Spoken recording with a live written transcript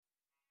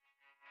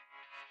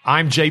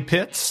I'm Jay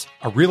Pitts,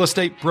 a real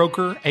estate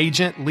broker,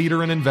 agent,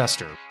 leader, and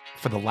investor.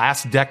 For the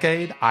last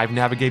decade, I've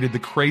navigated the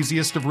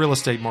craziest of real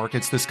estate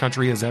markets this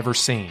country has ever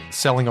seen,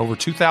 selling over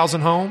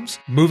 2,000 homes,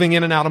 moving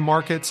in and out of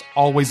markets,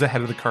 always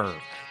ahead of the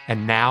curve.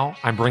 And now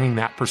I'm bringing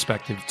that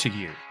perspective to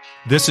you.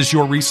 This is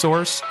your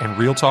resource, and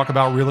Real Talk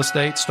About Real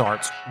Estate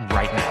starts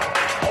right now.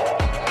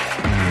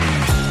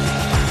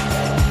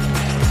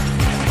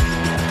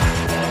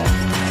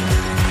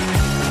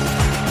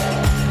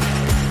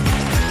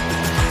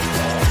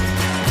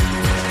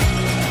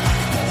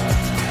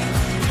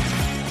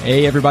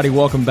 Hey everybody,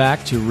 welcome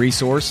back to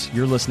Resource.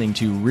 You're listening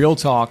to Real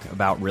Talk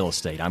About Real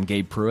Estate. I'm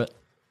Gabe Pruitt.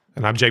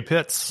 And I'm Jay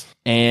Pitts.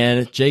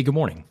 And Jay, good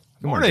morning.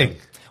 Good morning.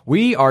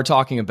 We are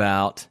talking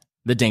about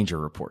the Danger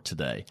Report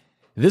today.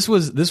 This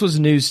was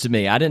news to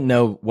me. I didn't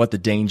know what the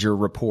Danger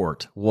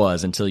Report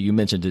was until you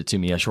mentioned it to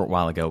me a short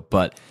while ago,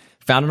 but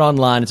found it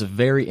online. It's a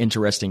very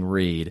interesting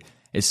read,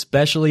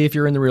 especially if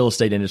you're in the real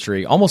estate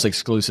industry, almost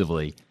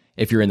exclusively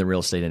if you're in the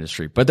real estate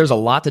industry. But there's a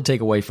lot to take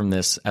away from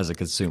this as a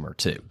consumer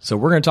too. So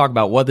we're going to talk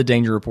about what the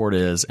Danger Report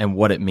is and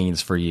what it means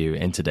for you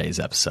in today's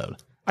episode.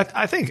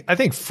 I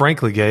think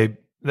frankly, Gabe,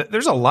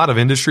 there's a lot of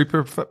industry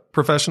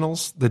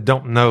professionals that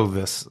don't know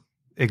this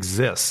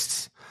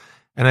exists.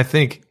 And I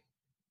think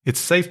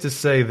it's safe to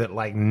say that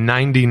like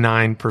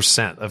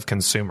 99% of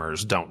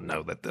consumers don't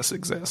know that this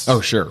exists. Oh,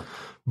 sure.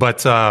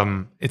 But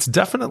it's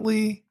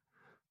definitely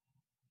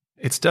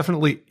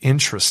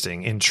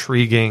interesting,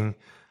 intriguing,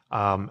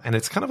 and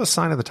it's kind of a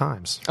sign of the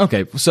times.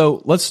 Okay,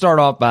 so let's start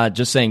off by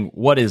just saying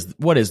what is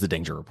the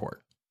Danger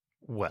Report?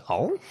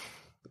 Well,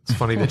 it's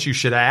funny that you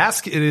should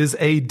ask. It is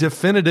a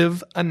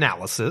definitive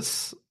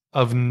analysis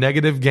of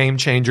negative game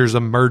changers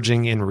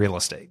emerging in real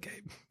estate,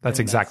 Gabe. That's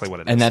exactly what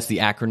it is. And that's the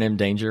acronym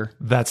DANGER?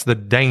 That's the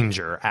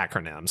DANGER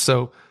acronym.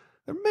 So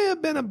there may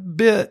have been a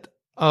bit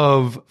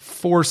of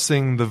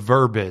forcing the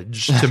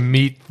verbiage to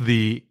meet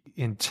the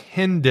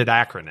intended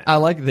acronym. I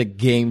like the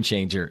game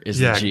changer is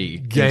the G.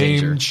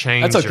 Game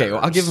changer. That's okay.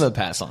 Well, I'll give them a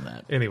pass on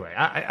that. Anyway,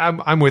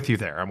 I'm with you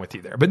there.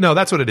 But no,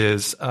 that's what it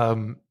is.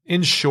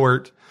 In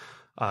short,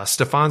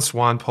 Stefan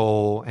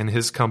Swanepoel and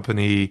his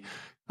company,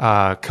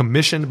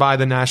 commissioned by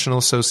the National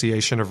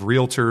Association of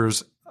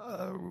Realtors,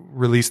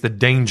 released the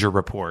Danger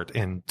Report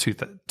in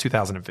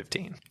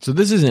 2015. So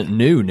this isn't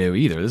new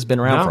either. This has been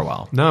around for a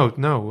while.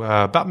 No.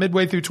 About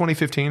midway through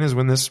 2015 is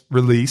when this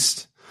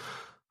released,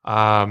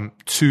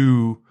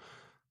 to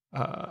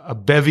a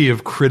bevy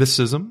of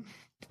criticism.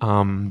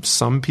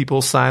 Some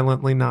people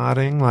silently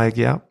nodding, like,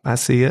 "Yeah, I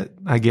see it,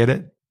 I get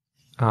it,"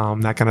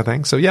 that kind of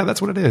thing. So yeah,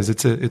 that's what it is.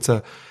 It's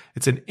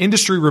an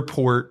industry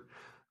report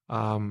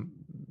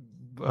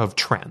of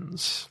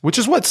trends, which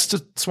is what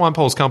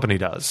Swanepoel's company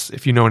does.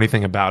 If you know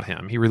anything about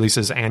him, he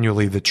releases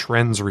annually the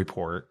Trends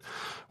Report,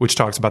 which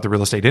talks about the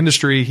real estate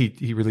industry.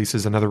 He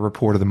releases another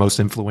report of the most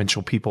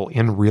influential people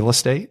in real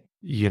estate.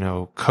 You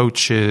know,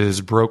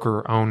 coaches,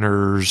 broker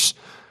owners,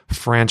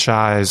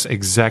 franchise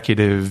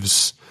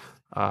executives,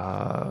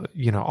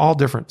 all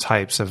different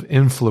types of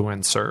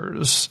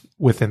influencers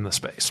within the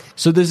space.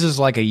 So this is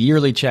like a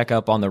yearly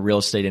checkup on the real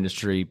estate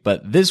industry,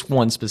 but this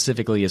one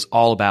specifically is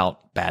all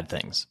about bad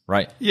things,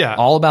 right? Yeah.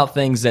 All about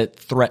things that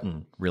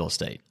threaten real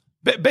estate.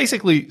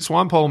 Basically,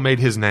 Swanepoel made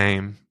his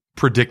name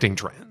predicting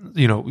trends,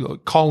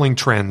 calling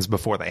trends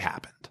before they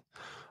happened.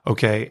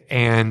 Okay.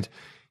 And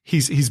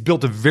he's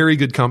built a very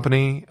good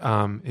company,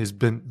 has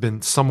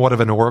been somewhat of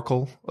an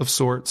oracle of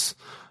sorts,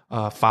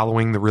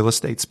 following the real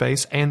estate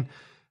space. And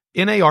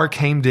NAR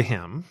came to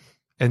him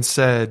and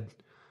said,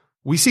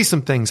 "We see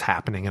some things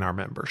happening in our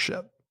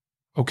membership.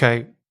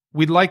 Okay.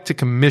 We'd like to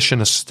commission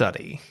a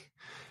study."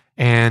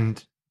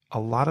 And a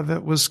lot of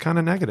it was kind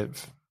of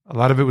negative.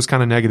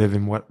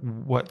 In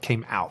what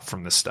came out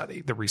from the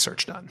study, the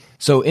research done.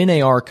 So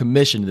NAR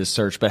commissioned this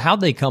search, but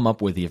how'd they come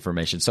up with the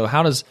information? So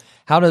how did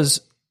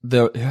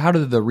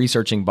the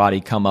researching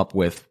body come up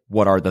with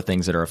what are the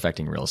things that are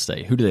affecting real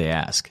estate? Who do they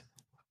ask?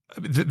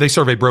 They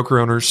survey broker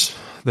owners.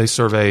 They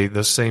survey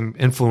the same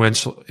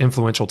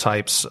influential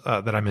types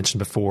that I mentioned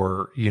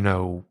before.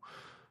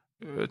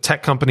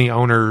 Tech company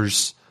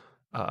owners,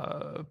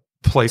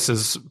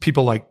 places,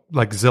 people like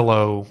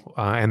Zillow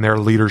and their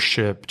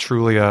leadership,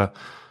 Trulia.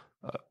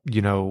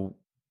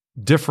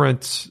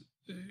 Different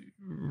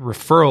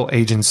referral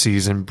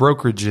agencies and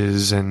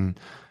brokerages and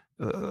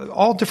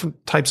all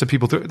different types of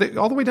people,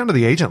 all the way down to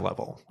the agent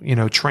level.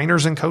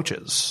 Trainers and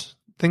coaches.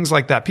 Things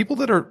like that. People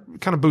that are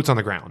kind of boots on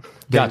the ground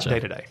day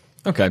to day.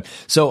 Okay.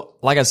 So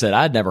like I said,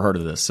 I'd never heard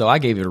of this. So I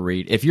gave it a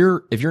read. If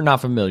you're not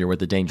familiar with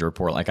the Danger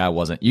Report like I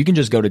wasn't, you can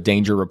just go to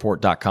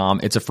dangerreport.com.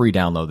 It's a free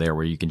download there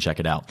where you can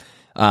check it out.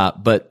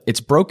 But it's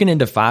broken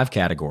into 5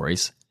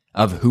 categories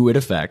of who it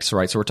affects,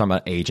 right? So we're talking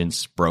about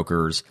agents,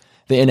 brokers,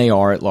 the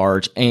NAR at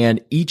large,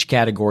 and each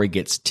category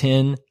gets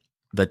 10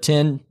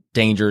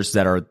 dangers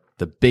that are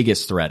the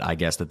biggest threat, I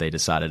guess, that they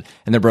decided.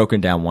 And they're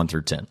broken down 1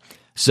 through 10.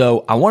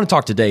 So I want to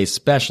talk today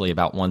especially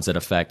about ones that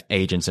affect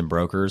agents and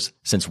brokers,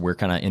 since we're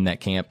kind of in that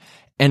camp.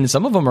 And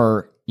some of them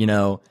are,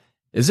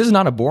 This is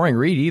not a boring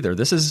read either.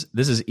 This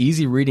is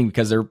easy reading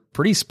because they're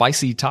pretty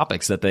spicy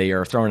topics that they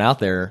are throwing out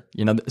there.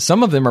 You know,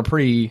 some of them are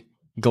pretty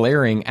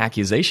glaring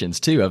accusations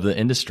too of the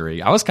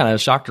industry. I was kind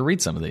of shocked to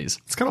read some of these.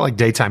 It's kind of like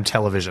daytime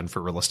television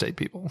for real estate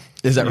people.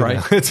 Is that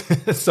right?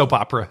 It's soap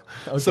opera.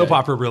 Okay. Soap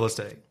opera real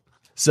estate.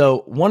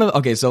 So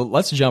so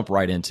let's jump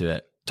right into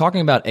it.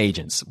 Talking about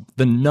agents,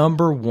 the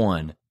number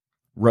one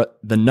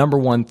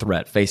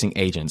threat facing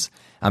agents.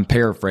 I'm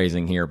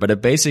paraphrasing here, but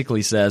it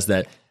basically says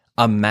that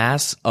a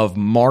mass of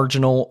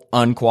marginal,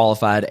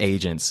 unqualified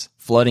agents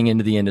flooding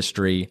into the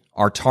industry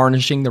are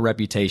tarnishing the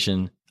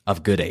reputation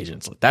of good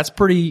agents. That's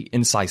pretty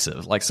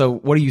incisive. So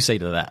what do you say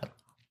to that?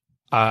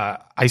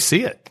 I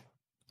see it.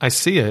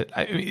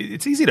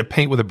 It's easy to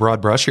paint with a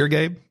broad brush here,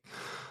 Gabe.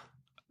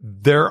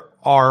 There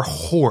are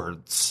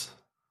hordes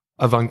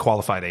of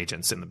unqualified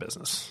agents in the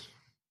business.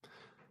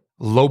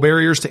 Low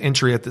barriers to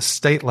entry at the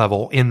state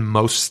level in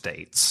most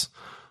states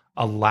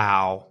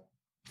allow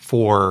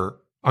for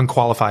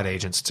unqualified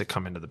agents to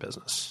come into the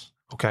business.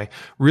 Okay.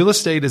 Real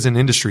estate is an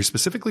industry,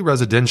 specifically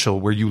residential,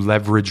 where you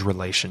leverage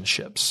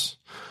relationships.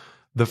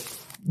 The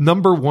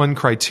number one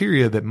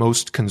criteria that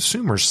most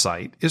consumers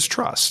cite is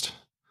trust.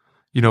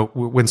 You know,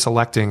 when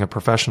selecting a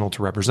professional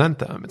to represent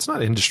them, it's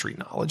not industry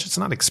knowledge. It's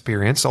not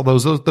experience, although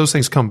those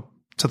things come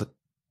to the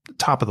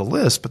top of the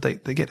list, but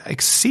they get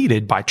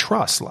exceeded by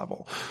trust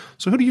level.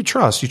 So who do you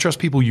trust? You trust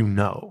people you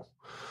know.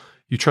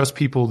 You trust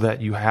people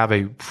that you have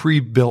a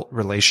pre-built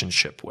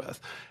relationship with.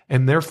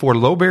 And therefore,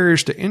 low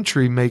barriers to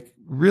entry make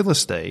real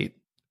estate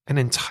an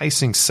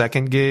enticing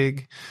second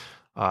gig,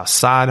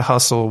 side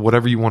hustle,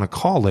 whatever you want to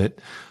call it,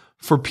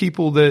 for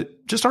people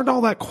that just aren't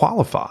all that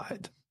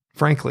qualified,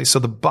 frankly. So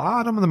the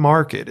bottom of the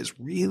market is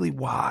really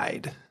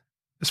wide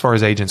as far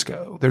as agents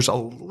go. There's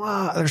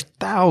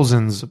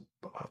thousands,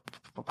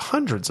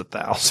 hundreds of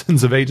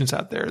thousands of agents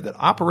out there that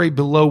operate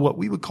below what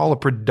we would call a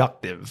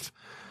productive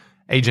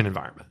agent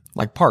environment.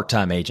 Like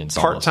part-time agents.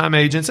 Part-time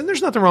agents. And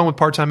there's nothing wrong with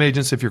part-time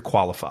agents if you're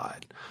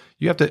qualified.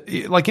 You have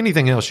to, like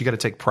anything else, you got to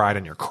take pride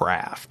in your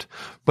craft.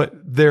 But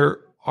there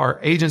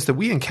are agents that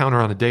we encounter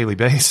on a daily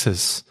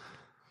basis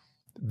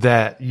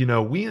that, you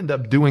know, we end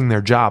up doing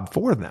their job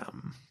for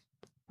them,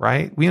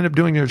 right? We end up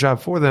doing their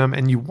job for them.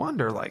 And you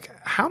wonder, like,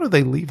 how do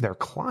they leave their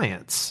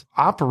clients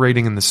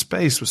operating in the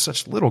space with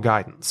such little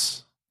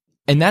guidance?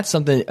 And that's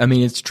something, I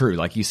mean, it's true.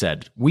 Like you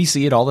said, we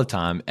see it all the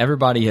time.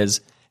 Everybody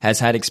has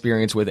had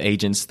experience with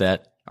agents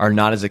that are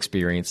not as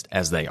experienced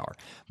as they are.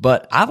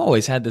 But I've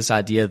always had this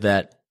idea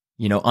that,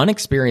 you know,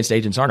 unexperienced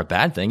agents aren't a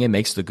bad thing. It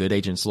makes the good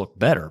agents look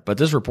better. But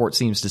this report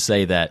seems to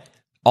say that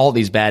all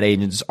these bad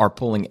agents are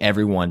pulling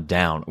everyone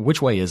down.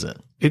 Which way is it?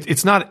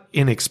 It's not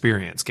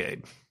inexperience,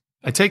 Gabe.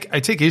 I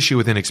take issue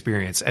with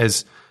inexperience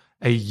as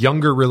a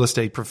younger real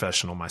estate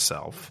professional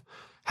myself,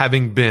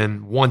 having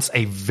been once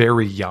a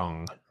very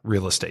young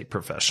real estate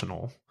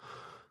professional.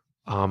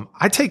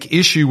 I take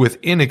issue with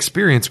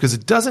inexperience because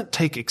it doesn't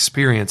take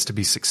experience to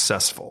be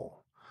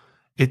successful.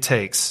 It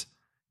takes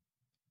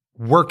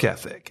work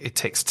ethic. It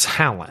takes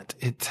talent.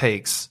 It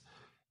takes,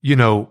 you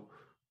know,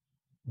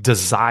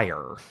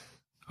 desire.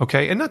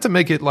 Okay. And not to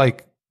make it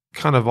like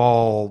kind of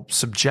all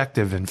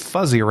subjective and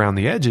fuzzy around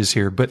the edges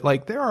here, but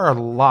like there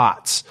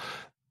are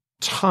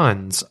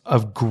tons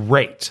of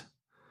great,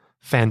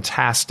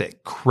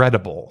 fantastic,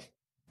 credible,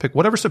 pick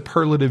whatever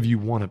superlative you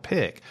want to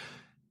pick,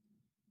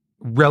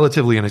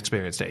 relatively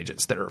inexperienced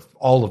agents that are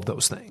all of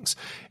those things.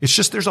 It's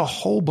just there's a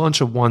whole bunch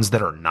of ones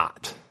that are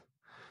not.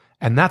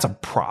 And that's a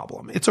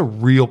problem. It's a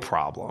real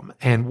problem.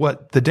 And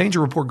what the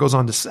Danger Report goes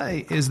on to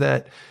say is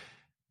that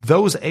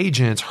those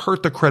agents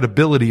hurt the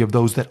credibility of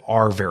those that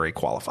are very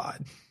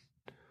qualified.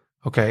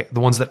 Okay?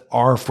 The ones that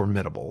are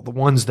formidable, the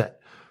ones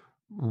that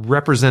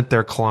represent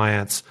their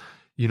clients,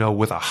 you know,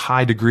 with a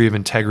high degree of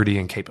integrity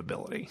and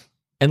capability.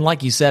 And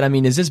like you said, I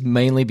mean, is this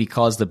mainly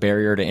because the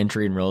barrier to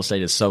entry in real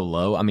estate is so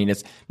low? I mean,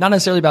 it's not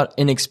necessarily about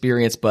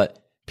inexperience, but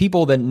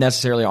people that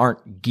necessarily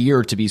aren't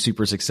geared to be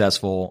super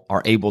successful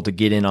are able to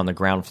get in on the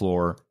ground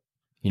floor.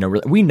 You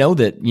know, we know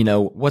that, you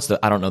know,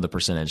 I don't know the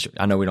percentage.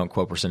 I know we don't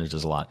quote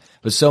percentages a lot,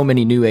 but so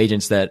many new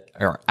agents that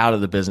are out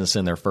of the business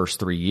in their first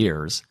 3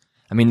 years.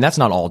 I mean, that's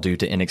not all due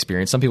to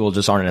inexperience. Some people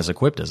just aren't as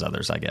equipped as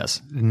others, I guess.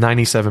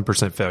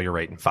 97% failure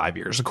rate in 5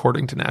 years,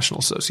 according to National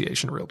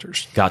Association of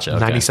Realtors. Gotcha.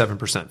 Okay.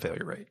 97%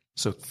 failure rate.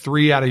 So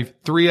three out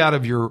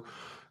of your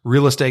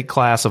real estate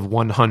class of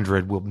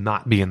 100 will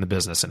not be in the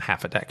business in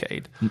half a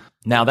decade.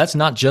 Now, that's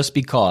not just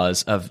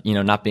because of, you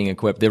know, not being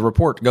equipped. The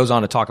report goes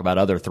on to talk about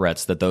other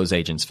threats that those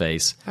agents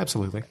face.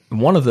 Absolutely.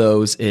 One of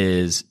those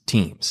is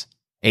teams.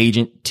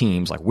 Agent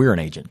teams, like we're an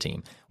agent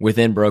team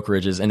within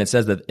brokerages, and it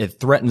says that it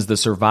threatens the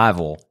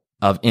survival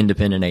of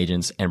independent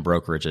agents and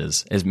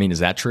brokerages. Is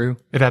that true?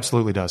 It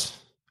absolutely does.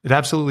 It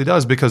absolutely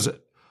does, because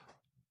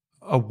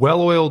a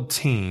well-oiled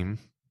team,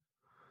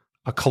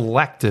 a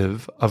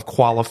collective of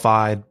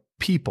qualified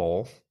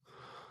people,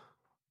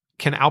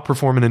 can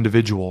outperform an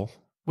individual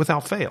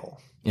without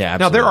fail. Yeah,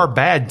 absolutely. Now, there are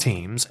bad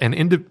teams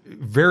and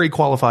very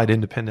qualified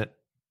independent,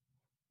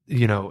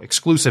 you know,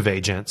 exclusive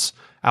agents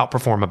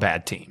outperform a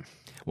bad team.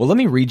 Well, let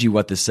me read you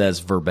what this says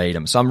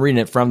verbatim. So I'm reading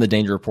it from the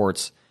Danger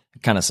Report's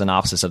kind of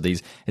synopsis of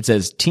these. It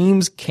says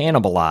teams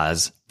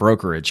cannibalize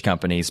brokerage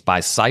companies by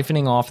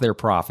siphoning off their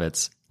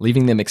profits,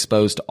 leaving them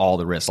exposed to all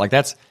the risks. Like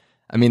that's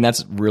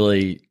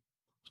really,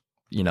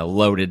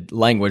 loaded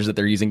language that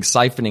they're using,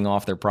 siphoning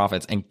off their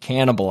profits and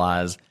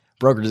cannibalize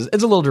brokerages.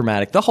 It's a little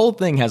dramatic. The whole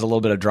thing has a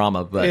little bit of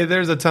drama, but yeah,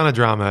 there's a ton of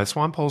drama.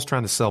 Swamppole's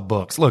trying to sell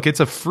books. Look,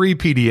 it's a free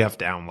PDF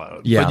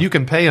download, yeah. but you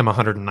can pay him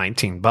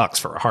 $119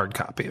 for a hard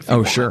copy if you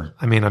want. Sure.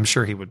 I mean, I'm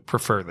sure he would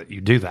prefer that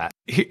you do that.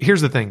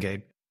 Here's the thing,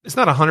 Gabe. It's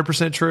not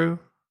 100% true.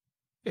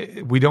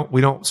 We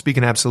don't speak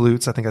in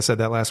absolutes. I think I said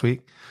that last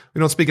week. We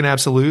don't speak in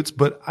absolutes,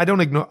 but I don't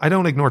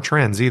ignore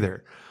trends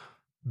either.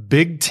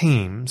 Big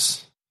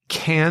teams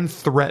can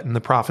threaten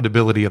the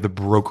profitability of the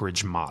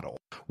brokerage model,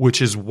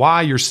 which is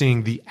why you're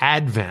seeing the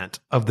advent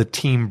of the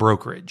team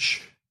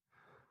brokerage.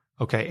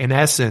 Okay. In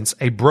essence,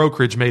 a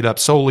brokerage made up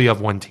solely of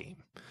one team,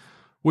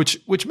 which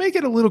make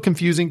it a little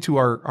confusing to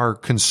our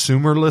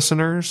consumer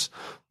listeners.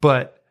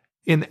 But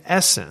in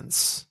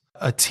essence,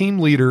 a team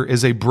leader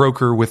is a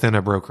broker within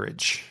a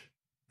brokerage.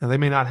 Now, they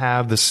may not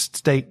have the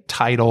state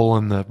title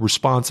and the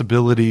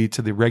responsibility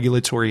to the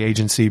regulatory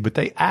agency, but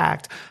they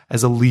act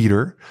as a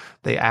leader.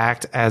 They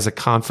act as a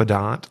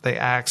confidant. They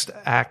act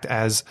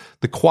as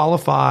the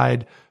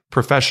qualified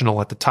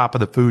professional at the top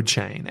of the food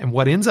chain. And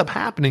what ends up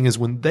happening is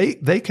when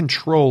they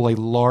control a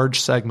large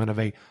segment of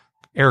a,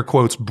 air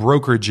quotes,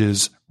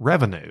 brokerage's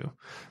revenue,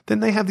 then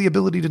they have the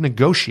ability to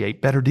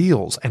negotiate better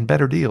deals and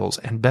better deals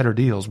and better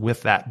deals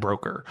with that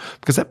broker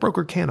because that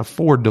broker can't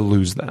afford to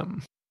lose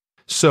them.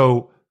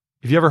 So,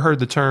 have you ever heard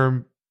the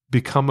term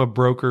become a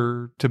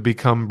broker to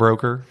become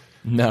broker?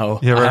 No.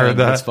 You ever heard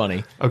that? That's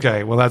funny.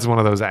 Okay. Well, that's one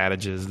of those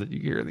adages that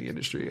you hear in the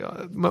industry.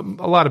 A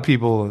lot of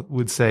people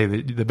would say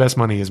that the best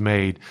money is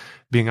made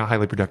being a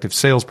highly productive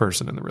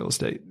salesperson in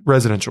the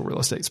residential real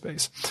estate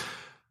space.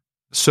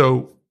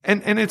 So,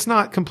 and it's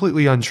not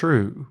completely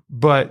untrue,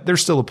 but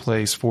there's still a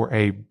place for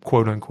a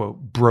quote unquote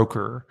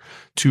broker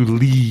to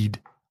lead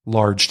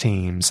large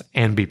teams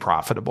and be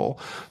profitable.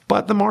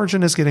 But the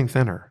margin is getting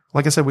thinner.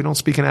 Like I said, we don't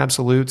speak in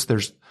absolutes.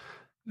 There's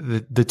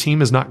the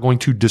team is not going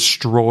to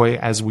destroy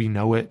as we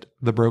know it,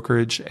 the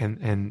brokerage,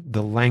 and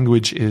the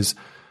language is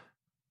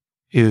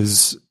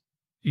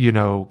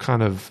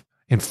kind of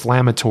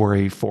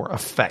inflammatory for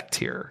effect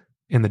here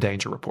in the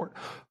Danger Report.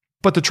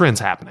 But the trend's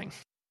happening.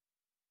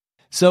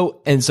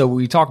 So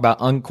we talk about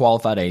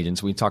unqualified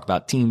agents, we talk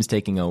about teams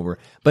taking over,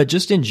 but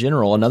just in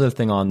general, another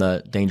thing on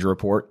the Danger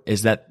Report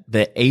is that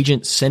the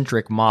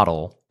agent-centric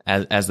model,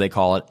 as they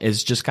call it,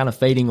 is just kind of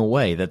fading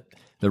away, that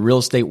the real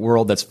estate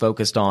world that's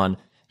focused on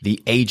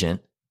the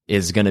agent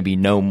is going to be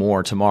no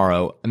more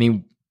tomorrow. I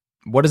mean,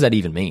 what does that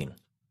even mean?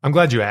 I'm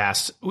glad you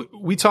asked.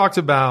 We talked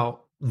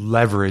about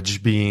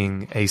leverage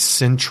being a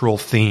central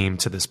theme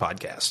to this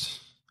podcast.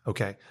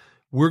 Okay.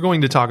 We're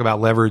going to talk about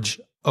leverage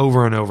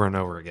over and over and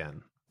over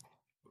again.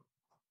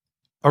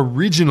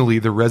 Originally,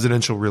 the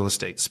residential real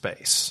estate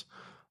space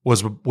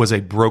was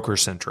a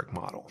broker-centric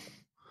model.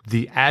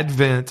 The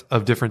advent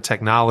of different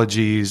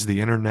technologies,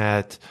 the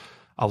internet,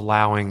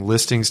 allowing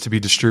listings to be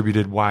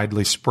distributed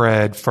widely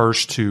spread,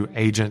 first to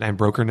agent and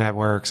broker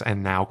networks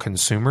and now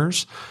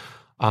consumers.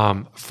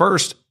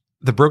 First,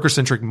 the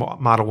broker-centric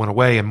model went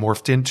away and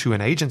morphed into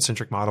an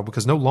agent-centric model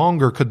because no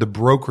longer could the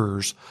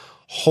brokers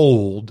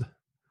hold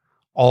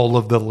all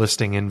of the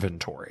listing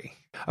inventory.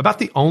 About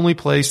the only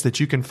place that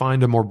you can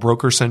find a more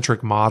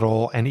broker-centric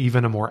model and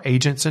even a more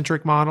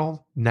agent-centric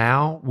model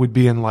now would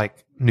be in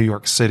like New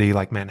York City,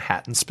 like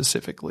Manhattan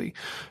specifically,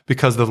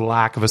 because of the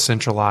lack of a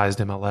centralized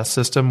MLS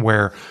system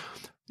where,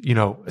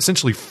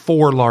 essentially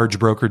 4 large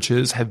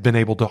brokerages have been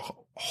able to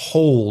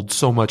hold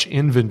so much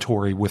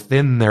inventory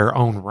within their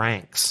own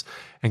ranks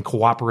and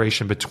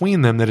cooperation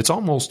between them that it's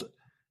almost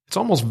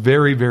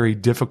very, very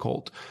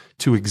difficult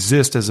to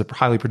exist as a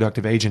highly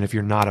productive agent if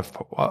you're not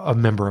a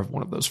member of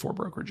one of those 4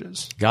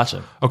 brokerages.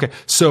 Gotcha. Okay.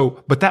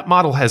 So, but that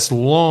model has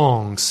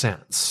long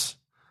since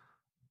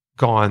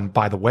gone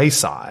by the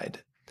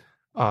wayside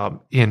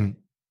in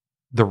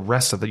the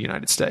rest of the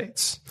United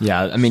States.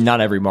 Yeah. I mean,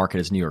 not every market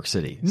is New York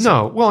City. So.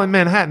 No. Well, and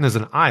Manhattan is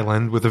an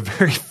island with a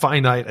very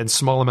finite and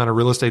small amount of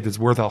real estate that's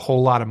worth a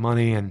whole lot of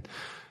money. And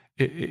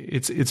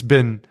it's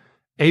been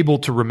able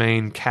to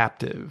remain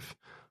captive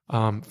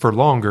for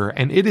longer.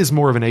 And it is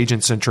more of an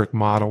agent-centric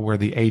model where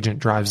the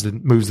agent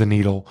moves the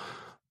needle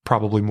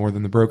probably more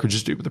than the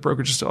brokerages do, but the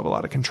brokerages still have a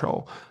lot of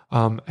control.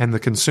 And the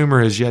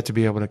consumer is yet to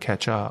be able to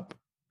catch up.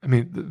 I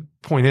mean, the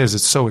point is,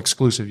 it's so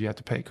exclusive, you have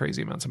to pay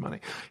crazy amounts of money.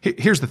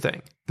 Here's the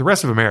thing. The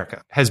rest of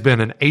America has been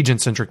an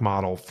agent-centric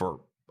model for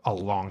a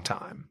long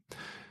time.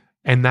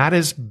 And that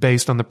is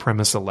based on the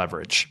premise of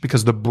leverage,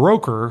 because the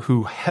broker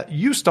who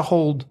used to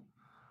hold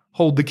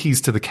the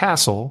keys to the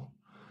castle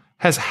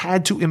has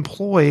had to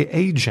employ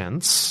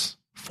agents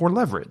for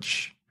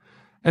leverage.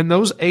 And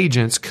those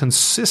agents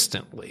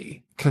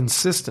consistently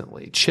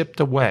chipped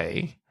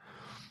away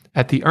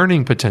at the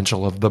earning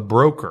potential of the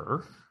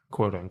broker,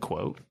 quote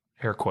unquote,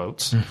 air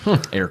quotes,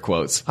 air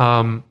quotes,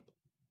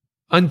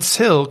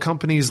 until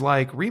companies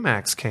like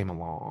RE/MAX came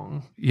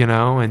along,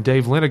 and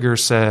Dave Liniger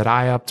said,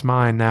 I upped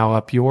mine, now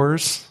up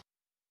yours.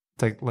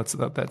 Let's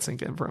let that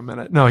sink in for a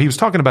minute. No, he was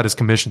talking about his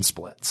commission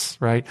splits,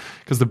 right?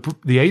 Because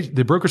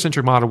the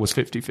broker-centric model was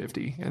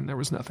 50-50 and there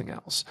was nothing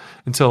else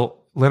until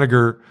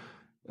Liniger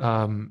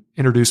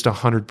introduced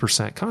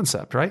 100%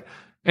 concept, right?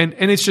 And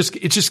it's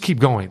just keep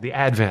going. The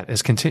advent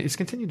it's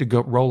continued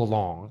to roll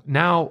along.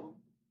 Now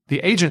the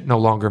agent no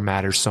longer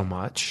matters so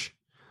much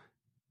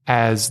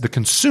as the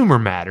consumer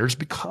matters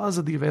because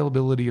of the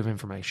availability of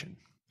information.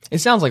 It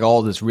sounds like all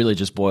of this really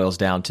just boils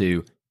down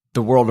to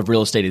the world of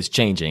real estate is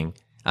changing.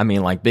 I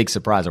mean, like, big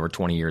surprise, over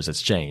 20 years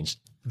it's changed.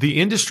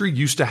 The industry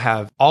used to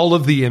have all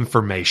of the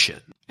information,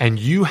 and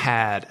you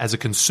had, as a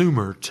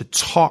consumer, to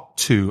talk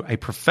to a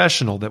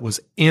professional that was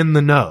in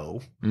the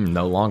know.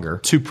 No longer.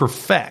 To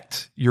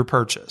perfect your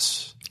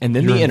purchase. And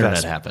then the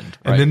internet happened.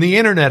 Right? And then the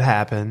internet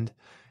happened.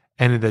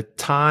 And at the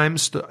time,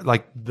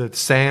 like the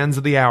sands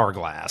of the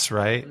hourglass,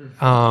 right,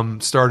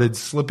 started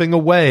slipping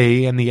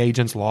away, and the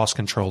agents lost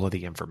control of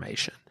the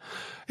information.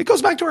 It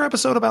goes back to our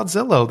episode about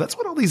Zillow. That's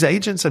what all these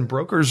agents and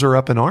brokers are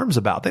up in arms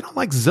about. They don't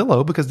like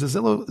Zillow because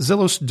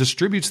Zillow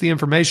distributes the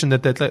information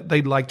that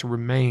they'd like to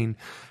remain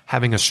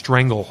having a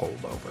stranglehold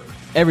over.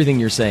 Everything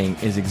you're saying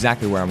is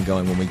exactly where I'm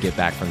going when we get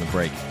back from the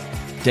break.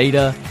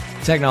 Data,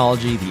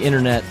 technology, the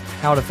internet,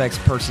 how it affects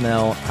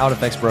personnel, how it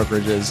affects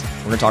brokerages.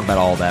 We're going to talk about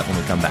all of that when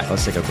we come back.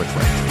 Let's take a quick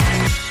break.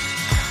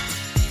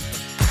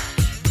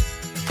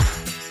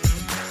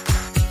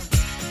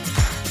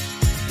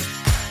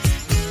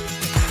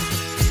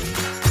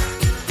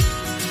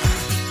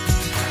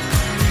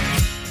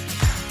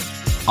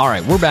 All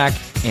right, we're back,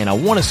 and I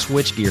want to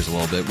switch gears a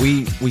little bit.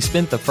 We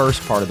spent the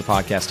first part of the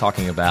podcast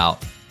talking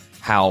about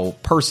how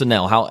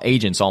personnel, how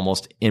agents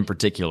almost in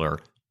particular,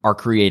 are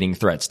creating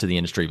threats to the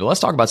industry. But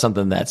let's talk about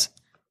something that's,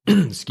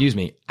 excuse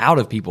me, out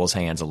of people's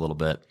hands a little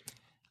bit.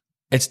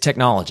 It's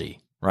technology,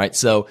 right?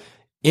 So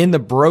in the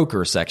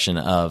broker section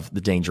of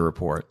the Danger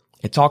Report,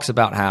 it talks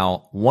about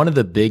how one of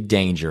the big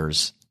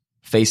dangers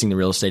facing the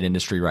real estate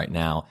industry right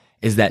now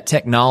is that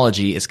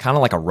technology is kind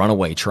of like a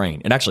runaway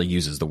train. It actually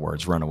uses the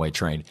words runaway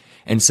train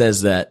and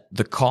says that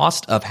the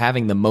cost of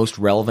having the most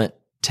relevant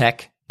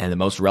tech and the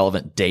most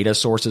relevant data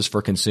sources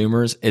for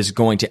consumers is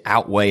going to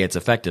outweigh its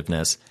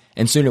effectiveness,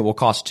 and soon it will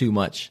cost too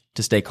much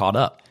to stay caught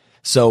up.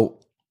 So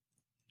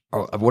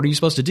what are you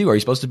supposed to do? Are you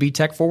supposed to be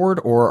tech forward,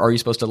 or are you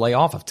supposed to lay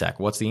off of tech?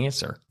 What's the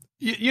answer?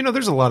 You know,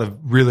 there's a lot of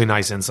really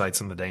nice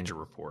insights in the Danger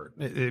Report.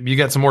 You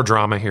got some more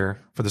drama here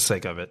for the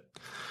sake of it.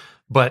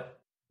 But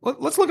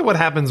let's look at what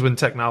happens when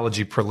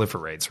technology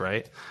proliferates,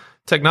 right?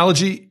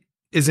 Technology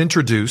is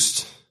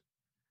introduced.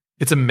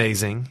 It's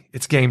amazing.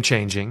 It's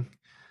game-changing.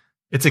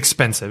 It's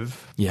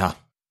expensive. Yeah.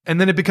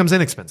 And then it becomes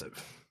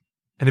inexpensive.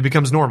 And it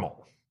becomes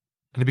normal.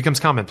 And it becomes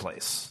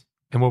commonplace.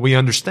 And what we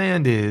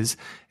understand is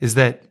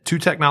that to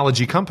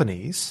technology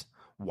companies,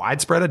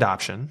 widespread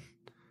adoption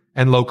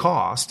and low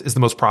cost is the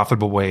most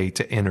profitable way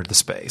to enter the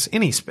space,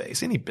 any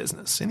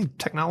business, any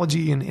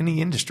technology in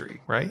any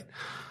industry, right?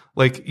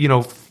 Like, you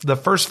know, the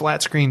first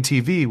flat screen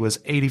TV was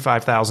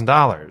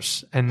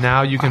 $85,000, and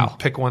now you can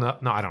pick one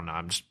up. No, I don't know.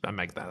 I'm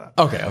making that up.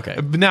 Okay.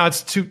 But now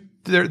it's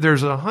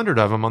there's 100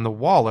 of them on the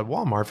wall at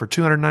Walmart for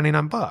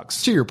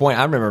 $299. To your point,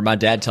 I remember my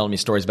dad telling me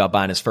stories about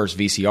buying his first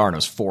VCR, and it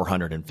was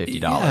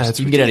 $450. Yeah, you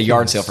can get it at a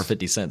yard sale for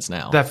 50 cents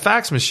now. That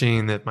fax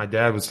machine that my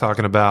dad was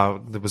talking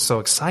about that was so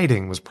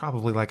exciting was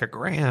probably like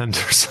 $1,000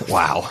 or something.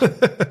 Wow.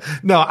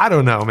 No, I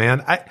don't know,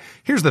 man.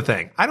 Here's the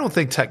thing. I don't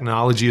think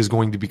technology is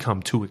going to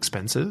become too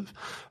expensive,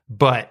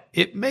 but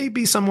it may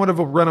be somewhat of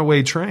a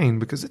runaway train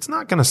because it's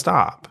not going to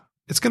stop.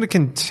 It's going to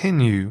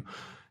continue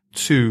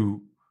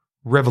to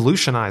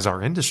revolutionize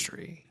our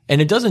industry.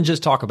 And it doesn't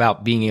just talk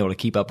about being able to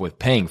keep up with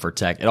paying for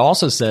tech. It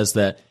also says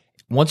that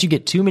once you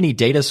get too many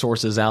data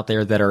sources out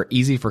there that are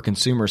easy for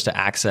consumers to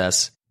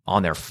access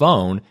on their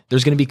phone,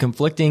 there's going to be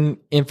conflicting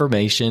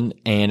information,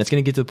 and it's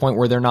going to get to the point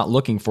where they're not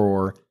looking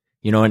for,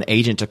 you know, an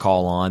agent to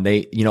call on.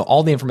 They, you know,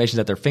 all the information is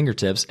at their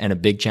fingertips, and a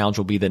big challenge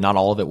will be that not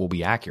all of it will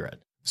be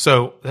accurate.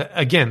 So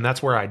again,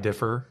 that's where I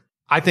differ.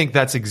 I think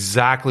that's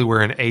exactly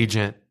where the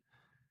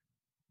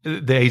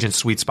agent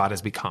sweet spot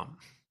has become.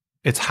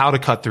 It's how to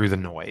cut through the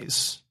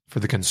noise for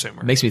the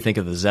consumer. It makes me think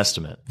of the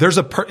Zestimate.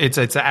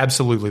 It's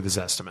absolutely the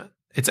Zestimate.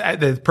 It's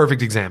the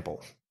perfect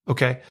example.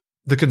 Okay.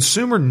 The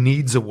consumer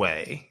needs a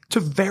way to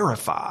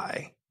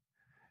verify.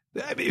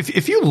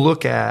 If you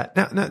look at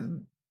now,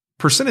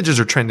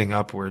 percentages are trending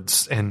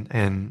upwards,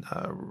 and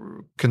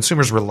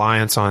consumers'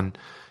 reliance on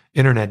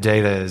internet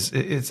data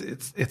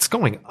it's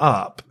going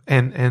up,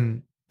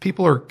 and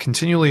people are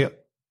continually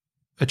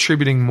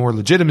attributing more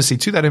legitimacy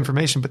to that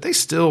information, but they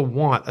still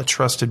want a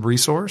trusted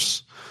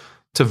resource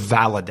to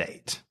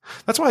validate.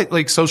 That's why,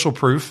 like, social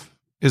proof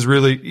is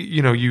really,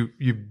 you know,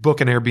 you book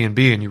an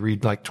Airbnb and you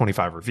read like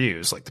 25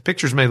 reviews. Like, the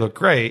pictures may look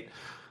great,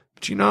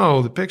 but you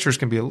know, the pictures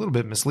can be a little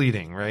bit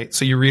misleading, right?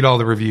 So you read all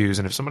the reviews,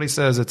 and if somebody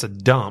says it's a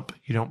dump,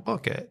 you don't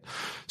book it.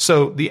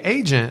 So the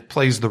agent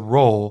plays the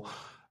role,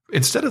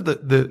 instead of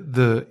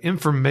the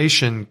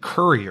information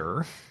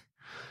courier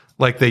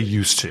like they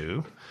used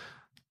to,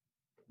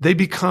 they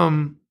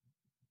become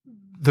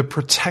the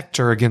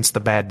protector against the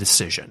bad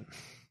decision.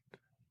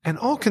 And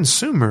all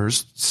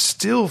consumers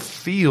still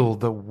feel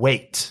the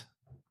weight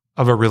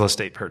of a real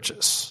estate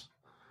purchase.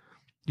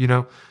 You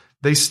know,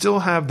 they still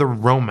have the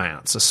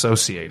romance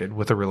associated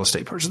with a real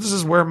estate purchase. This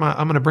is where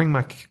I'm going to bring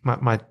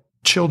my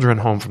children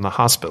home from the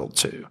hospital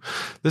to.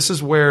 This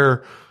is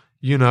where,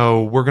 you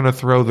know, we're going to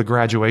throw the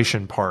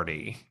graduation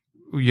party.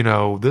 You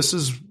know, this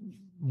is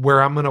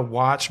where I'm going to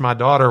watch my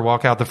daughter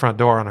walk out the front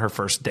door on her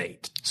first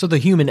date. So the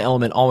human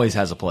element always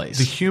has a place.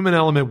 The human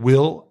element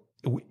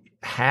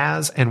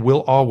has and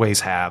will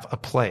always have a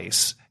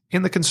place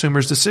in the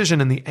consumer's decision.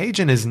 And the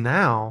agent is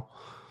now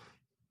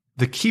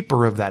the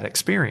keeper of that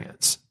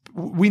experience.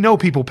 We know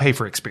people pay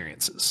for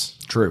experiences.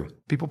 True.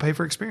 People pay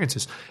for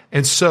experiences.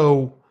 And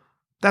so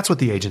that's what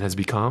the agent has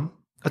become.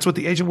 That's what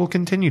the agent will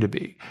continue to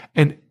be.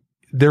 And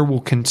there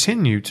will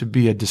continue to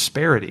be a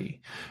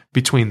disparity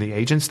between the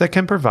agents that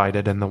can provide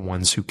it and the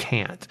ones who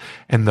can't.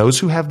 And those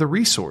who have the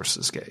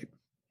resources, Gabe,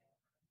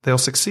 they'll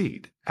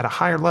succeed at a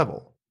higher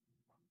level.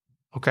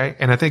 Okay?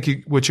 And I think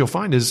what you'll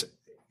find is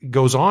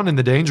goes on in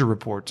the danger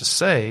report to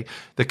say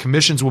that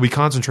commissions will be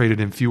concentrated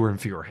in fewer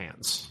and fewer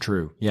hands.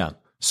 True. Yeah.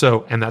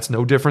 So, and that's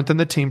no different than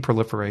the team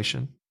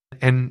proliferation.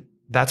 And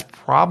that's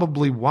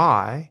probably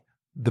why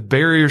the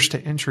barriers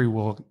to entry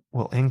will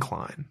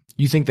incline.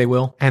 You think they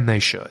will? And they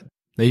should.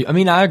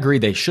 I agree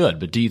they should,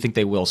 but do you think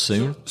they will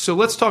soon? So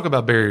let's talk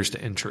about barriers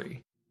to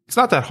entry. It's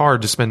not that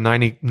hard to spend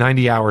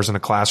 90 hours in a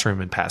classroom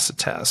and pass a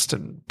test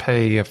and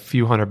pay a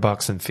few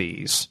 $100 in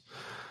fees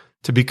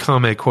to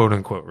become a quote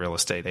unquote real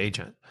estate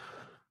agent.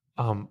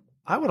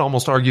 I would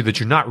almost argue that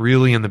you're not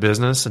really in the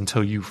business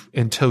until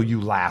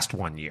you last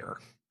 1 year.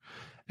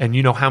 And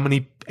you know how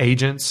many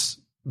agents,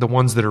 the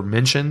ones that are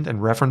mentioned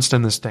and referenced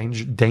in this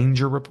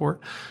danger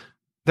report,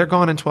 they're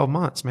gone in 12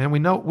 months, man. We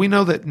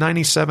know that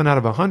 97 out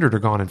of 100 are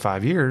gone in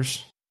 5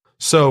 years.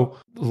 So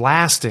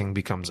lasting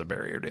becomes a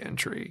barrier to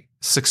entry.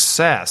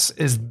 Success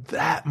is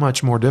that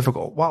much more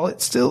difficult. While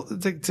it's still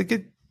to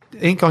get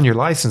ink on your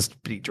license to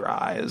be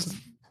dry is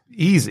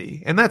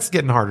easy, and that's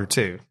getting harder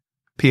too.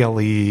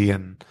 PLE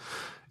and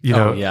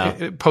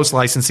post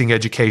licensing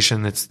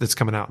education that's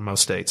coming out in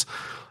most states.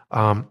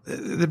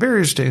 The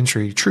barriers to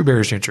entry, true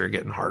barriers to entry, are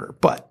getting harder,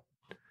 but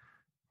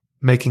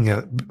making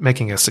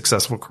a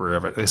successful career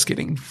of it is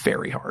getting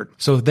very hard.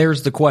 So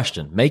there's the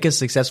question: make a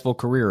successful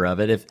career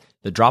of it. If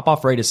the drop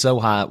off rate is so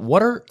high,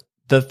 what are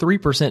the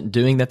 3%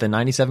 doing that the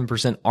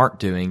 97% aren't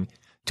doing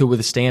to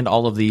withstand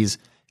all of these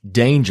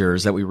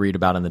dangers that we read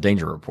about in the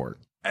danger report?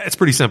 It's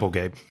pretty simple,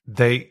 Gabe.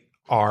 They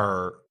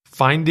are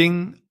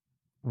finding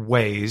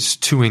ways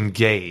to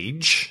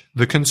engage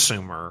the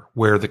consumer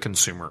where the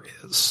consumer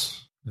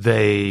is.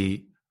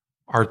 They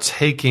are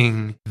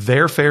taking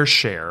their fair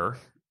share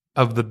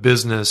of the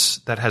business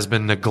that has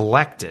been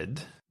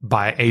neglected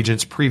by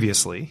agents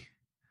previously.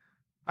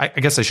 I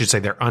guess I should say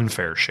their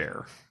unfair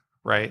share,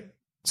 right?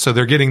 So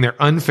they're getting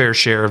their unfair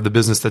share of the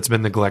business that's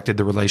been neglected,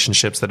 the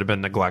relationships that have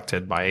been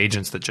neglected by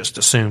agents that just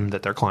assume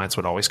that their clients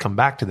would always come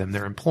back to them.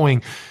 They're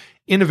employing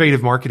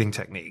innovative marketing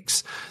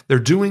techniques. They're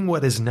doing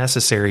what is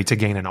necessary to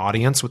gain an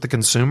audience with the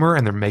consumer,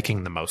 and they're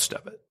making the most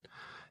of it.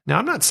 Now,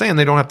 I'm not saying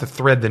they don't have to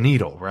thread the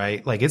needle,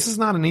 right? Like, this is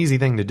not an easy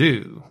thing to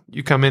do.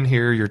 You come in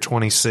here, you're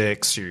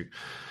 26, you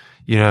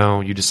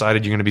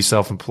decided you're going to be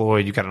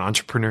self-employed, you got an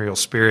entrepreneurial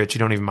spirit, you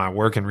don't even mind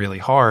working really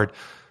hard.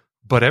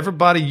 But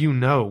everybody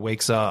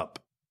wakes up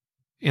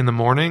in the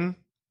morning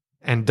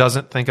and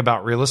doesn't think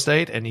about real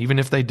estate. And even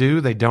if they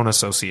do, they don't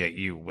associate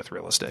you with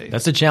real estate.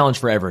 That's a challenge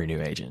for every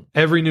new agent.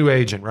 Every new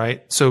agent,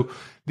 right? So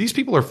these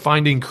people are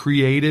finding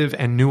creative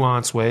and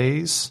nuanced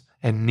ways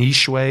and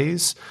niche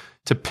ways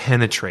to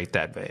penetrate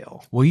that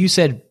veil. Well, you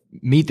said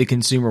meet the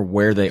consumer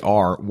where they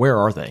are. Where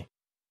are they?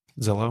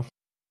 Zillow.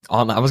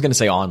 I was going to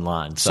say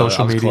online. So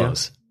social media.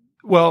 Close.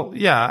 Well,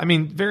 yeah. I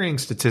mean, varying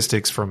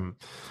statistics from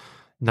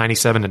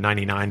 97 to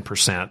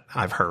 99%,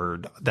 I've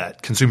heard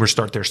that consumers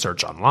start their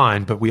search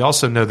online, but we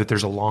also know that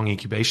there's a long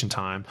incubation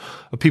time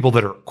of people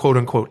that are quote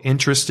unquote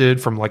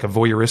interested from like a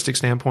voyeuristic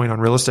standpoint on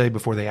real estate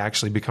before they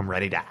actually become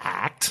ready to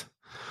act.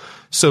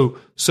 So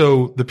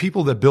the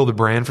people that build a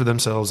brand for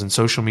themselves in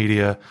social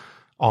media,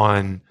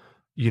 on,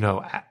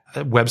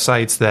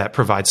 websites that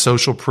provide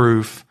social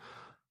proof,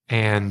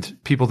 and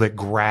people that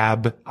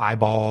grab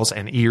eyeballs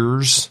and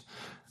ears,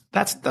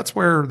 that's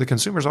where the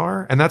consumers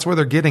are, and that's where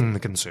they're getting the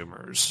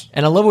consumers.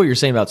 And I love what you're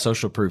saying about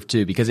social proof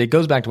too, because it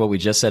goes back to what we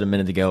just said a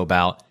minute ago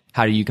about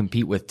how do you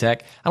compete with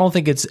tech. I don't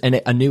think it's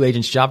a new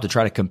agent's job to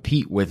try to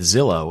compete with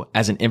Zillow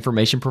as an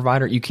information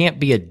provider. You can't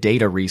be a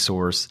data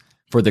resource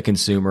for the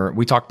consumer.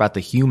 We talked about the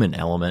human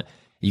element.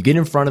 You get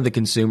in front of the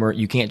consumer,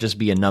 you can't just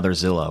be another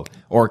Zillow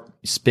or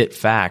spit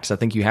facts. I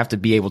think you have to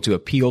be able to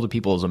appeal to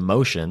people's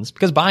emotions,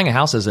 because buying a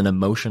house is an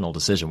emotional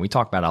decision. We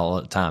talk about it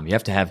all the time. You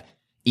have to have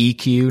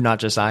EQ, not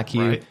just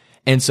IQ. Right.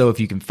 And so if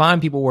you can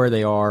find people where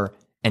they are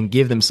and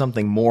give them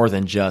something more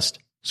than just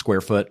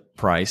square foot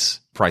price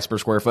per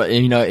square foot,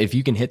 and if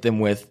you can hit them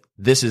with,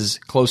 this is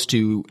close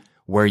to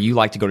where you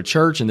like to go to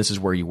church and this is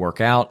where you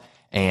work out,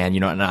 and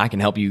and I can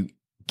help you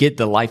get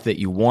the life that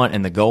you want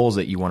and the goals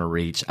that you want to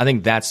reach. I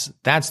think that's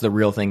the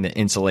real thing that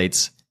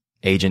insulates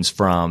agents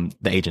from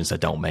the agents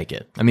that don't make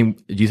it. I mean,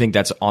 do you think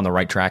that's on the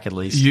right track at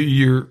least?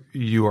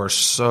 You are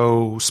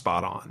so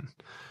spot on,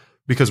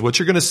 because what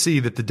you're going to see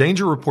that the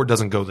danger report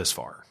doesn't go this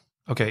far.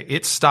 Okay.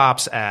 It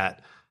stops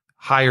at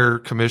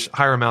higher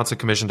amounts of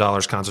commission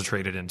dollars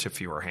concentrated into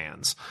fewer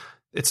hands.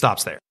 It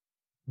stops there.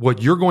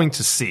 What you're going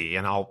to see,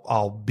 and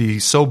I'll be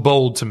so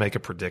bold to make a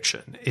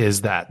prediction,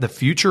 is that the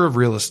future of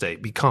real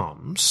estate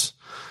becomes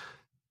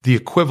the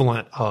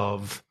equivalent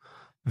of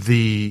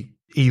the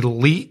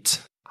elite,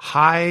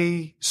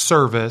 high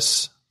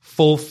service,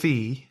 full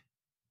fee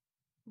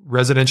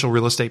residential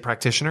real estate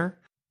practitioner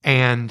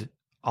and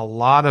a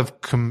lot of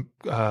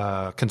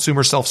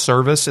consumer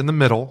self-service in the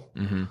middle.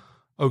 Mm-hmm.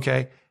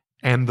 Okay.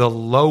 And the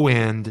low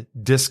end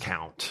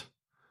discount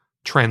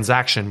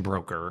transaction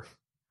broker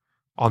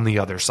on the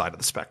other side of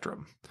the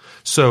spectrum.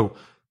 So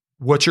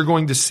what you're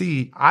going to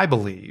see, I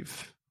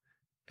believe,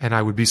 and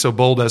I would be so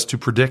bold as to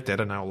predict it,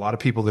 and I know a lot of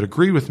people that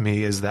agree with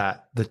me, is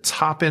that the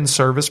top end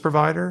service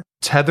provider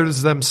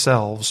tethers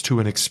themselves to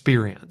an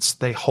experience.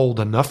 They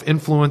hold enough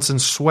influence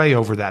and sway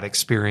over that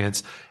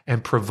experience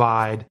and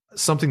provide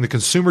something the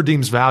consumer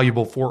deems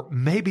valuable for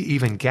maybe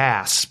even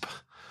gasp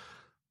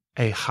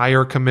a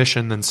higher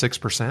commission than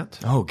 6%.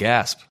 Oh,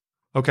 gasp.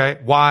 Okay.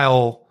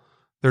 While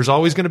there's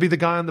always going to be the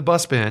guy on the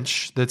bus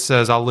bench that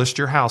says, I'll list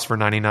your house for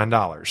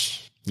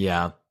 $99.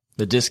 Yeah.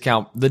 The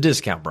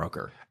discount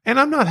broker. And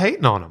I'm not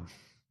hating on him.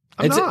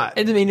 I'm not.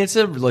 I mean, it's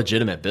a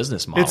legitimate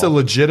business model. It's a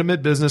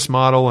legitimate business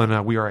model,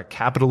 and we are a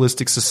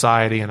capitalistic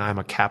society, and I'm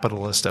a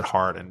capitalist at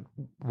heart, and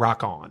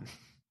rock on.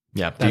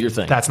 Yeah, do your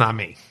thing. That's not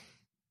me.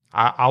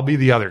 I'll be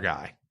the other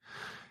guy.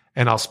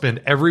 And I'll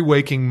spend every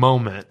waking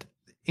moment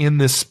in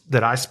this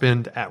that I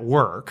spend at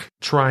work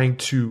trying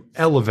to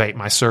elevate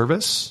my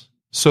service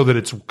so that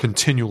it's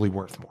continually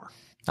worth more.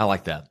 I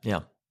like that.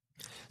 Yeah.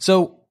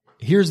 So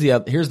here's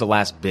the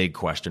last big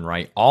question,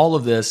 right? All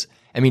of this,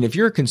 I mean, if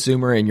you're a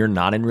consumer and you're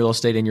not in real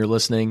estate and you're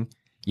listening,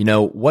 you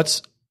know,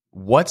 what's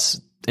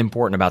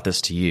important about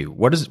this to you?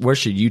 What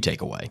should you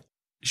take away?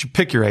 You should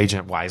pick your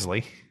agent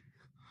wisely.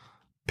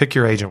 Pick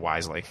your agent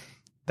wisely.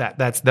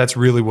 That's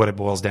really what it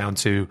boils down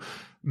to.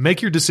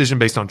 Make your decision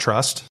based on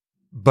trust,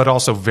 but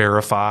also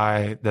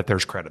verify that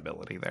there's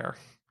credibility there.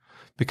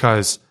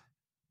 Because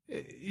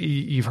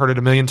you've heard it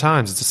a million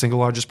times. It's the single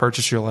largest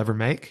purchase you'll ever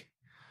make,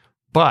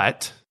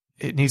 but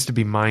it needs to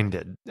be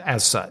minded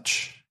as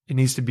such. It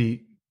needs to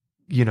be,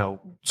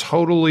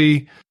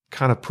 totally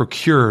kind of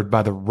procured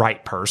by the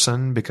right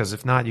person, because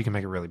if not, you can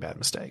make a really bad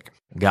mistake.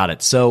 Got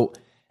it. So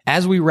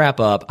as we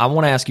wrap up, I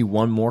want to ask you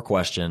one more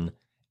question.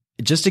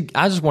 I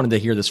just wanted to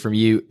hear this from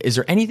you. Is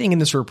there anything in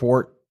this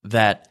report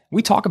that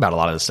we talk about a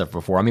lot of this stuff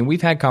before? I mean,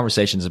 we've had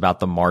conversations about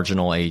the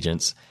marginal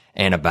agents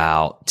and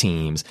about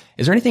teams.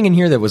 Is there anything in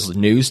here that was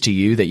news to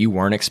you that you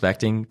weren't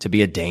expecting to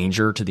be a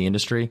danger to the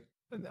industry?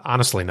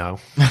 Honestly, no.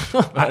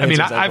 I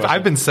mean,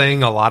 I've been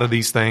saying a lot of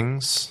these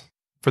things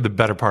for the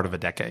better part of a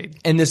decade.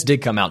 And this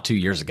did come out 2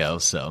 years ago.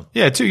 So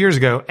yeah, 2 years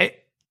ago,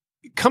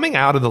 coming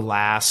out of the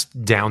last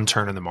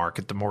downturn in the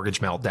market, the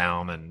mortgage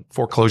meltdown and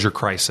foreclosure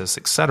crisis,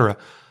 et cetera,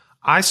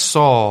 I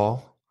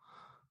saw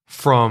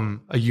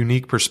from a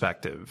unique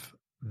perspective,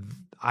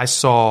 I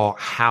saw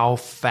how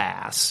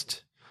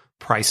fast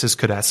prices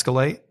could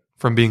escalate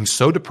from being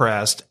so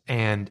depressed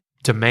and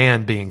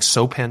demand being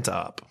so pent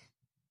up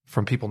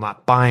from people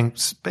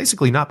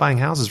basically not buying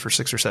houses for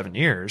 6 or 7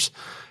 years,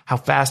 how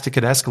fast it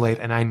could escalate.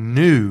 And I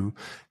knew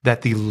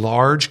that the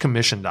large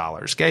commission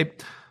dollars, Gabe,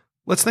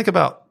 let's think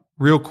about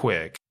real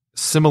quick,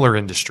 similar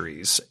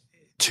industries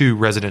to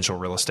residential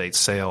real estate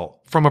sale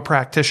from a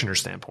practitioner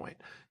standpoint.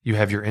 You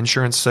have your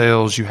insurance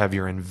sales, you have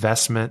your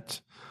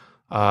investment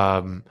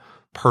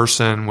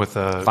person with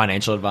a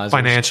financial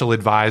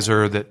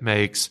advisor that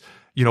makes,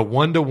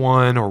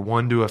 1-to-1 or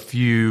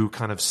 1-to-a-few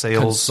kind of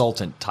sales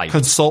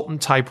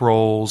consultant type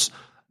roles.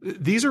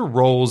 These are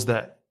roles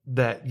that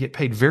get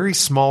paid very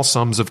small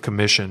sums of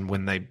commission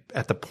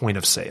at the point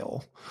of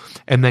sale,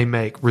 and they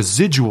make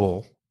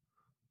residual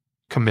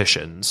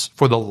commissions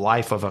for the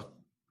life of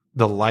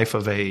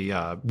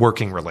a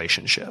working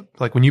relationship.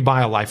 Like when you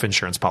buy a life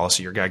insurance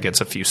policy, your guy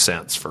gets a few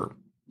cents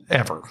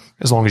forever,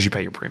 as long as you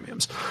pay your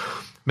premiums.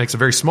 Makes a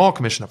very small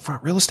commission up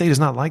front. Real estate is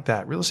not like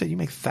that. Real estate, you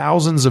make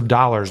thousands of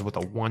dollars with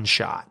a one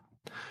shot.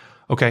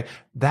 Okay.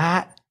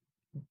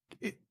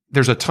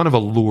 There's a ton of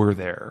allure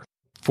there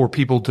for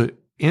people to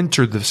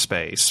enter the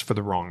space for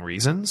the wrong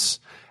reasons.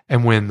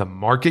 And when the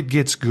market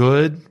gets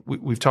good,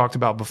 we've talked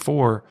about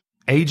before,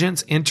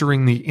 agents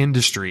entering the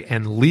industry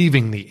and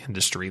leaving the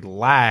industry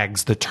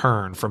lags the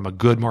turn from a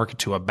good market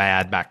to a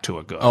bad back to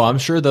a good. Oh, I'm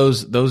sure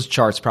those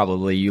charts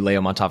probably, you lay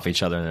them on top of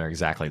each other and they're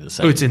exactly the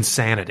same. Oh, it's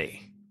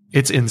insanity.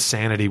 It's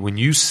insanity when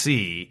you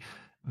see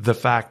the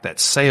fact that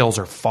sales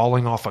are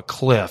falling off a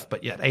cliff,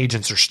 but yet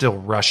agents are still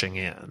rushing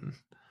in.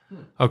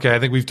 Okay, I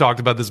think we've talked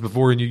about this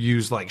before, and you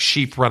use like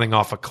sheep running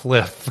off a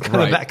cliff,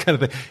 that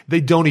kind of thing.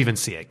 They don't even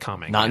see it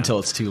coming. Not until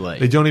it's too late.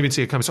 They don't even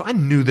see it coming. So I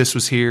knew this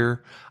was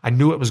here. I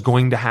knew it was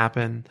going to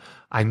happen.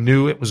 I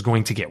knew it was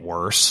going to get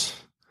worse.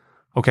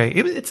 Okay,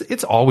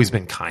 it's always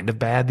been kind of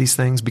bad, these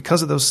things,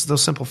 because of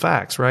those simple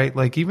facts, right?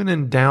 Like even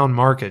in down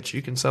markets,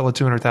 you can sell a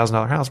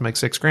 $200,000 house, make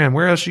 $6,000.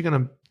 Where else are you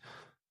going to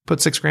put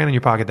 $6,000 in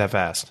your pocket that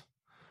fast?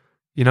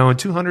 You know, and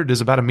 200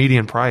 is about a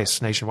median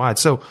price nationwide.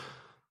 So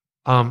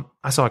I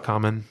saw it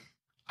coming.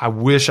 I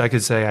wish I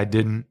could say I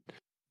didn't.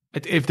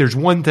 If there's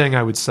one thing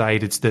I would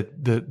cite, it's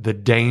that the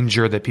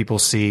danger that people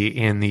see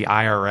in the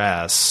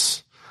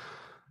IRS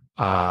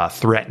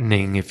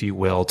threatening, if you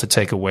will, to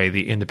take away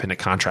the independent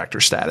contractor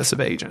status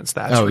of agents.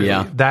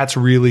 That's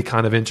really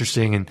kind of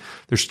interesting, and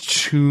there's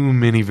too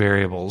many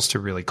variables to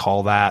really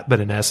call that.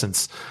 But in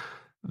essence,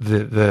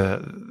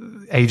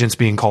 the agents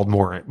being called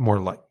more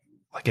like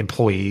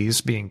employees,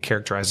 being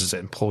characterized as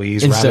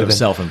employees instead rather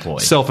than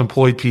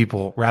self-employed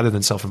people, rather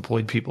than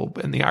self-employed people.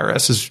 And the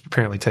IRS is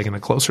apparently taking a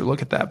closer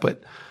look at that.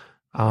 But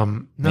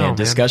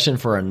discussion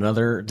for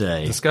another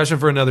day. Discussion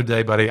for another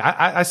day, buddy.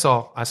 I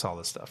saw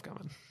this stuff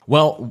coming.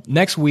 Well,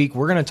 next week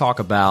we're going to talk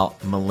about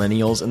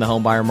millennials in the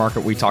home buyer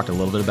market. We talked a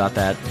little bit about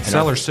that.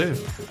 Sellers too.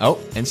 Oh,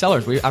 and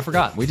sellers. I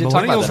forgot. We did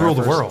talk about that. Millennials rule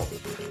the world.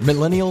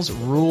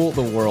 Millennials rule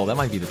the world. That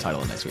might be the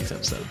title of next week's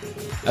episode.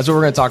 That's what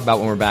we're going to talk about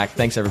when we're back.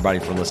 Thanks everybody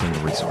for listening to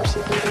Resource.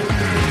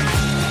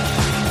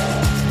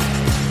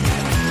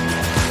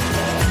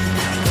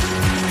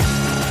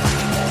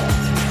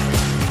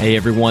 Hey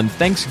everyone,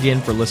 thanks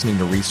again for listening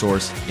to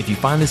Resource. If you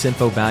find this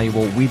info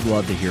valuable, we'd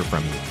love to hear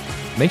from you.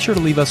 Make sure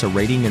to leave us a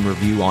rating and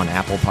review on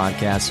Apple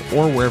Podcasts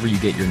or wherever you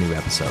get your new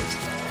episodes.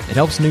 It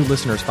helps new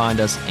listeners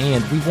find us,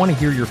 and we want to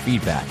hear your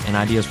feedback and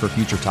ideas for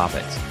future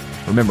topics.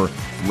 Remember,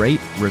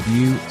 rate,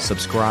 review,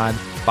 subscribe,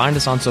 find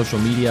us on social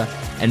media,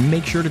 and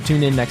make sure to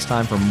tune in next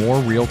time for more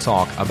real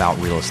talk about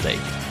real estate.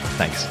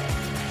 Thanks.